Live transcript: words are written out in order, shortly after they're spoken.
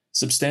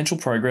substantial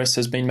progress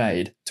has been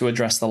made to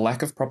address the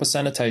lack of proper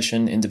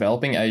sanitation in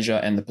developing Asia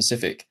and the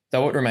Pacific,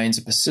 though it remains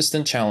a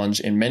persistent challenge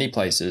in many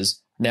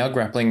places, now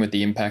grappling with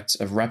the impacts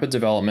of rapid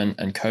development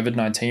and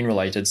COVID-19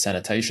 related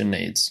sanitation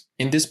needs.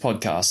 In this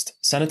podcast,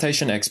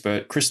 sanitation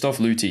expert Christoph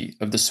Lüthi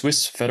of the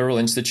Swiss Federal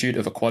Institute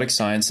of Aquatic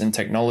Science and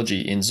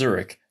Technology in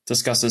Zurich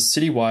discusses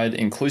citywide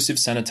inclusive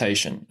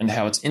sanitation and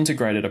how its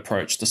integrated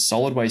approach to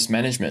solid waste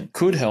management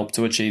could help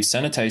to achieve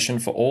sanitation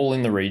for all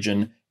in the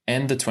region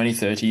and the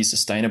 2030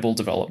 Sustainable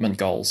Development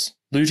Goals.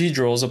 Lüthi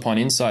draws upon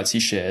insights he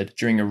shared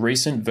during a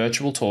recent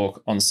virtual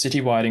talk on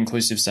citywide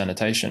inclusive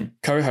sanitation,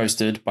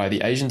 co-hosted by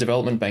the Asian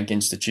Development Bank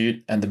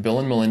Institute and the Bill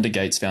and Melinda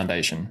Gates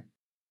Foundation.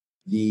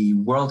 The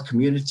world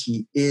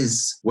community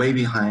is way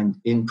behind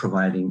in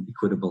providing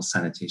equitable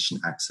sanitation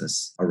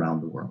access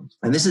around the world.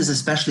 And this is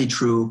especially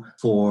true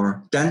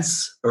for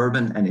dense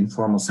urban and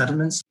informal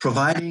settlements.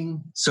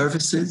 Providing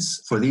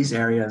services for these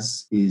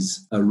areas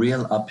is a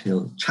real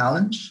uphill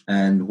challenge,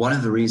 and one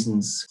of the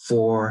reasons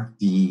for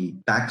the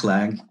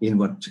backlag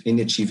in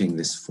achieving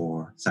this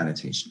for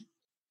sanitation.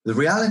 The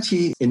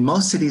reality in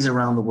most cities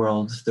around the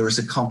world, there is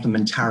a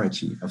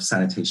complementarity of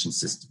sanitation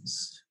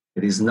systems.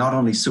 It is not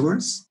only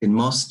sewers. In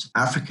most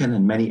African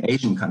and many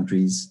Asian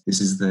countries, this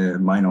is the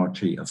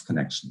minority of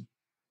connection.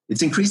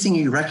 It's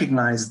increasingly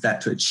recognized that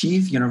to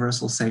achieve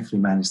universal safely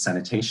managed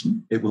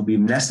sanitation, it will be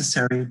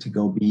necessary to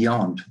go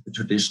beyond the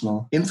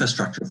traditional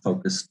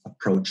infrastructure-focused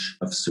approach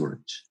of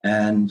sewerage.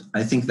 And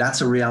I think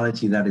that's a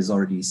reality that is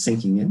already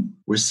sinking in.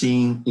 We're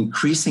seeing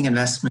increasing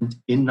investment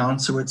in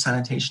non-sewage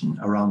sanitation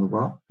around the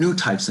world, new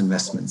types of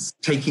investments,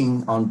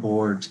 taking on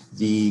board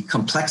the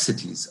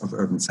complexities of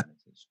urban sanitation.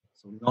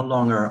 So no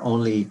longer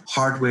only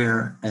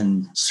hardware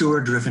and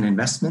sewer-driven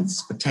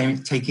investments, but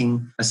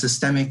taking a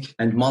systemic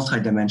and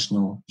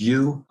multidimensional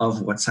view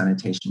of what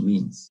sanitation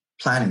means.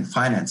 Planning,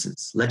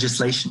 finances,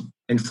 legislation,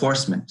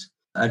 enforcement,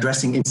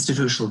 addressing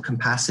institutional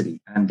capacity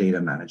and data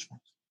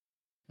management.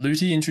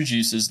 Lüthi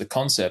introduces the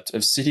concept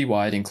of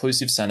citywide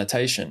inclusive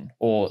sanitation,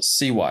 or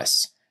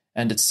CWISE,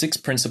 and its 6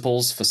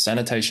 principles for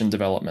sanitation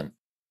development.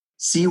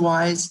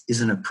 CWISE is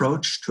an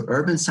approach to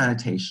urban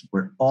sanitation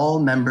where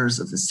all members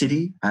of the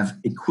city have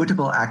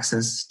equitable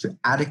access to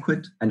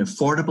adequate and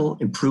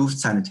affordable improved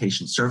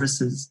sanitation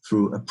services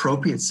through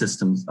appropriate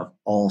systems of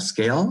all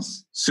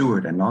scales,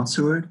 sewered and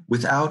non-sewered,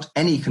 without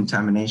any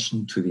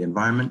contamination to the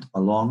environment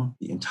along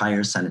the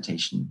entire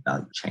sanitation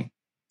value chain.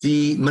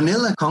 The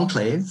Manila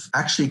Conclave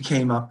actually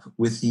came up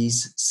with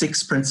these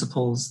 6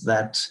 principles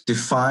that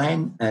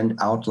define and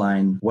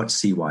outline what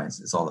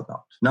CWISE is all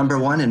about. Number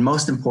 1, and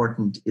most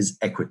important, is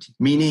equity,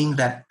 meaning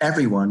that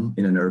everyone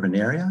in an urban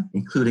area,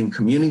 including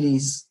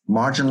communities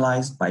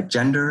marginalized by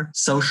gender,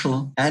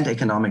 social, and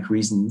economic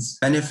reasons,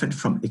 benefit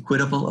from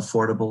equitable,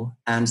 affordable,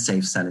 and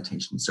safe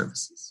sanitation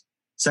services.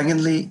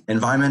 Secondly,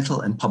 environmental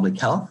and public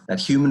health,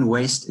 that human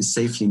waste is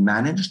safely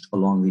managed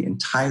along the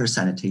entire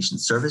sanitation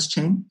service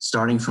chain,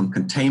 starting from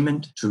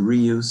containment to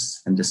reuse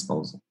and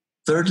disposal.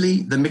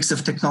 Thirdly, the mix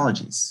of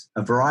technologies.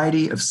 A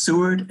variety of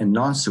sewered and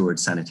non-sewered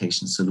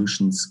sanitation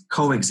solutions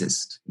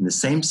coexist in the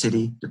same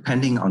city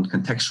depending on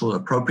contextual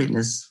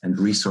appropriateness and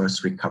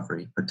resource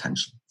recovery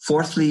potential.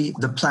 Fourthly,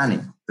 the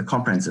planning, the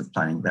comprehensive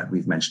planning that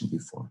we've mentioned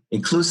before,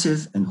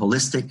 inclusive and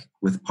holistic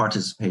with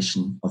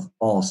participation of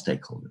all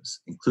stakeholders,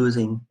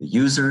 including the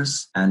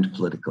users and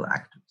political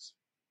actors.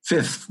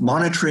 Fifth,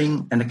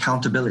 monitoring and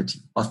accountability.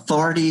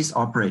 Authorities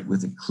operate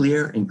with a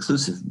clear,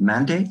 inclusive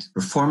mandate,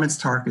 performance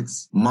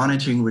targets,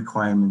 monitoring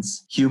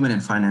requirements, human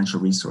and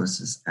financial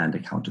resources, and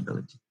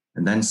accountability.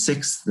 And then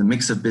 6, the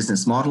mix of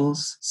business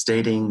models,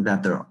 stating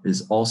that there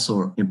is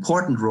also an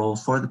important role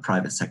for the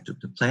private sector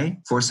to play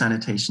for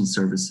sanitation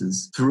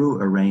services through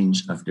a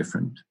range of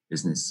different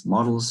business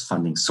models,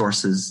 funding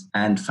sources,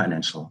 and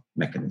financial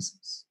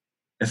mechanisms.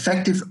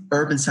 Effective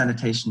urban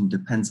sanitation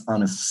depends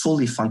on a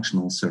fully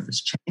functional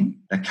service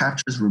chain that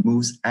captures,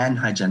 removes, and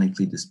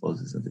hygienically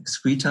disposes of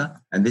excreta.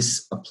 And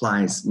this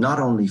applies not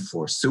only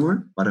for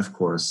sewer, but of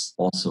course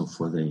also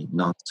for the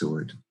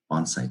non-sewered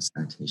on-site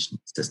sanitation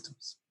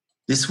systems.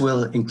 This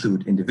will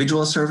include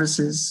individual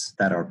services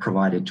that are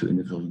provided to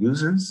individual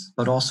users,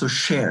 but also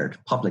shared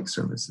public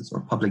services or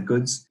public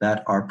goods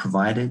that are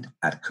provided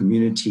at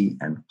community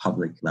and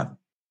public level.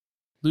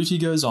 Lüthi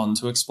goes on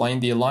to explain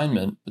the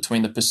alignment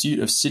between the pursuit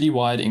of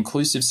citywide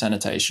inclusive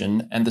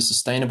sanitation and the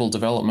Sustainable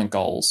Development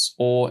Goals,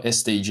 or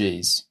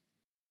SDGs.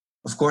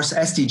 Of course,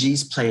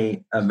 SDGs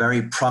play a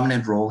very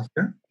prominent role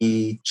here.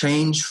 The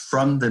change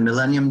from the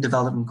Millennium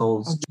Development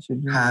Goals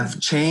have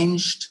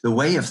changed the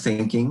way of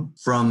thinking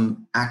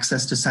from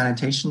access to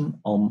sanitation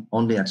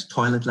only at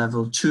toilet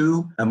level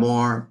to a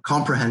more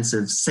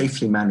comprehensive,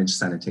 safely managed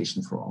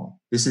sanitation for all.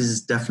 This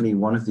is definitely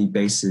one of the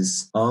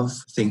bases of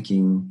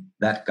thinking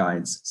that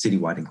guides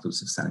citywide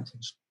inclusive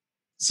sanitation.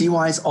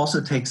 CWISE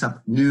also takes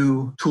up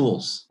new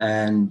tools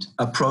and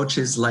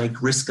approaches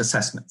like risk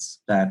assessments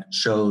that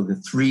show the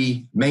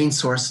three main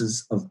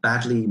sources of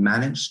badly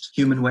managed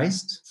human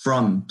waste,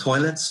 from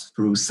toilets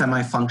through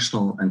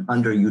semi-functional and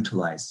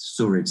underutilized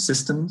sewerage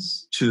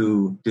systems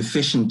to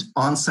deficient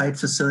on-site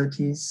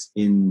facilities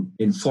in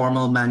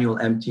informal manual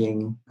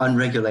emptying,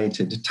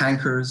 unregulated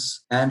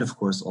tankers, and of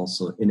course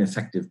also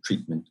ineffective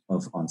treatment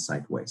of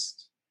on-site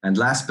waste. And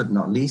last but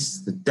not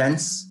least, the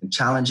dense and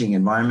challenging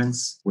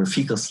environments where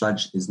fecal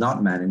sludge is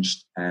not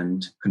managed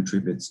and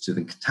contributes to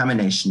the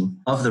contamination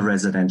of the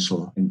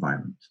residential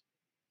environment.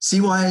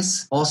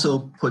 CWISE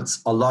also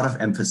puts a lot of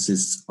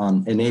emphasis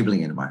on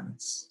enabling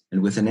environments.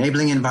 And with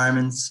enabling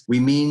environments, we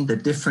mean the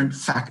different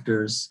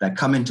factors that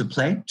come into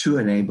play to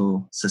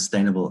enable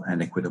sustainable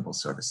and equitable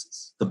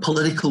services. The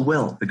political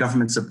will, the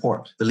government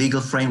support, the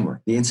legal framework,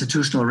 the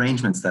institutional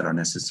arrangements that are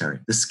necessary,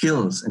 the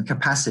skills and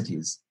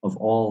capacities of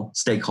all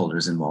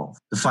stakeholders involved,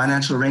 the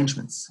financial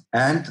arrangements,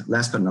 and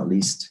last but not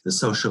least, the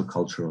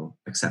socio-cultural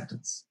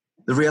acceptance.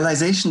 The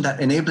realization that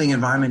enabling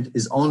environment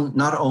is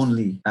not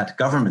only at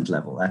government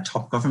level, at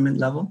top government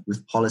level,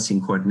 with policy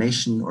and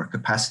coordination or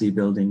capacity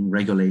building,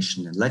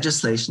 regulation and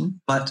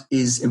legislation, but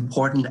is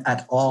important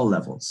at all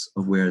levels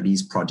of where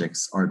these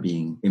projects are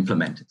being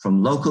implemented,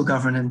 from local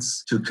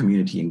governance to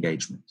community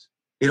engagement.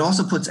 It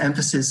also puts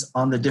emphasis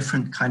on the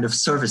different kind of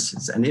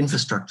services and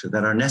infrastructure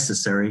that are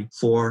necessary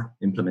for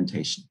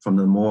implementation, from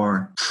the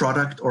more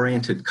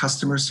product-oriented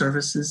customer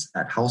services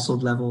at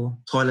household level,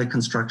 toilet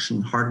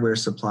construction, hardware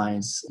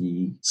supplies,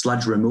 the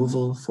sludge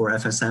removal for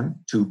FSM,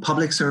 to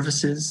public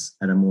services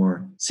at a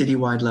more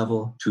citywide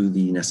level, to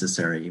the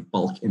necessary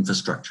bulk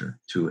infrastructure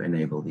to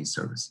enable these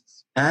services.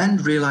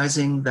 And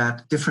realizing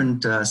that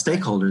different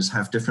stakeholders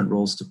have different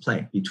roles to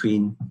play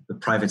between the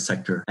private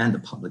sector and the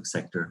public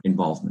sector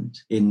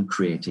involvement in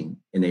creating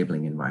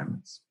enabling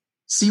environments.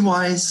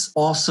 CWISE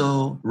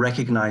also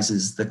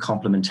recognizes the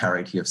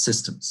complementarity of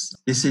systems.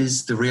 This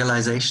is the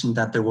realization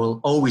that there will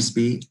always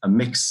be a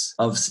mix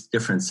of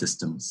different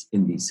systems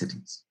in these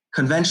cities.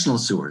 Conventional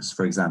sewers,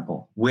 for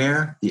example,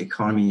 where the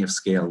economy of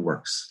scale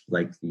works,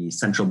 like the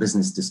central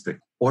business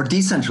district, or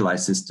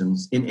decentralized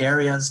systems in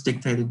areas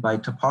dictated by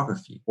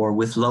topography or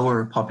with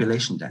lower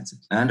population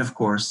density. And of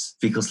course,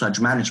 fecal sludge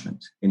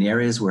management in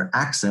areas where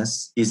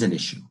access is an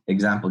issue.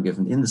 Example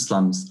given in the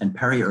slums and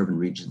peri-urban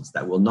regions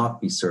that will not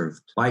be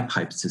served by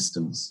pipe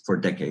systems for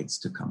decades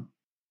to come.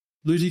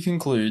 Ludi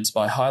concludes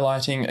by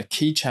highlighting a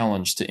key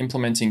challenge to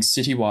implementing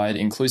citywide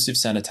inclusive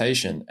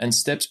sanitation and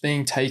steps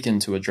being taken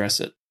to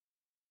address it.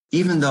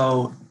 Even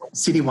though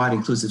citywide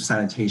inclusive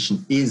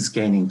sanitation is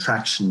gaining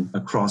traction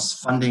across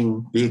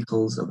funding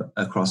vehicles,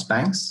 across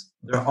banks,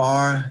 there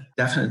are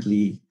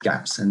definitely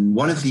gaps. And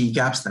one of the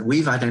gaps that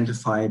we've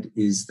identified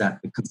is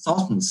that the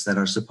consultants that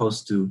are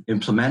supposed to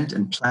implement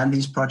and plan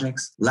these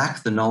projects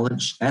lack the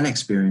knowledge and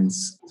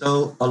experience.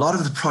 So a lot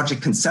of the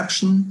project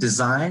conception,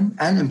 design,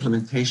 and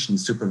implementation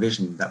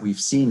supervision that we've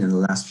seen in the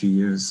last few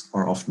years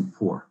are often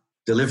poor.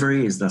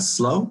 Delivery is thus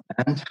slow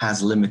and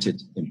has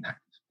limited impact.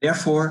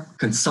 Therefore,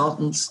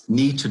 consultants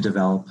need to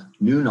develop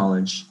new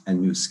knowledge and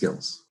new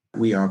skills.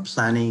 We are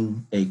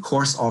planning a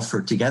course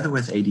offer together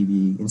with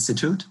ADB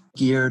Institute,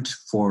 geared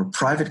for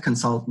private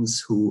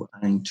consultants who are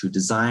planning to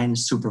design,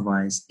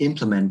 supervise,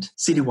 implement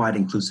citywide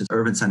inclusive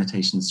urban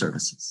sanitation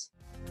services.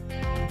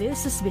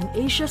 This has been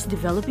Asia's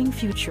Developing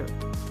Future,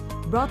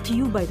 brought to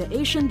you by the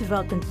Asian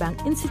Development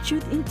Bank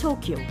Institute in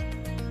Tokyo.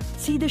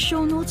 See the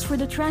show notes for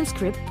the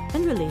transcript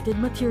and related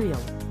material.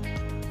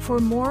 For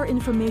more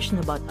information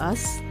about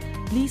us,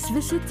 please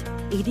visit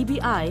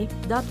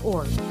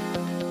adbi.org.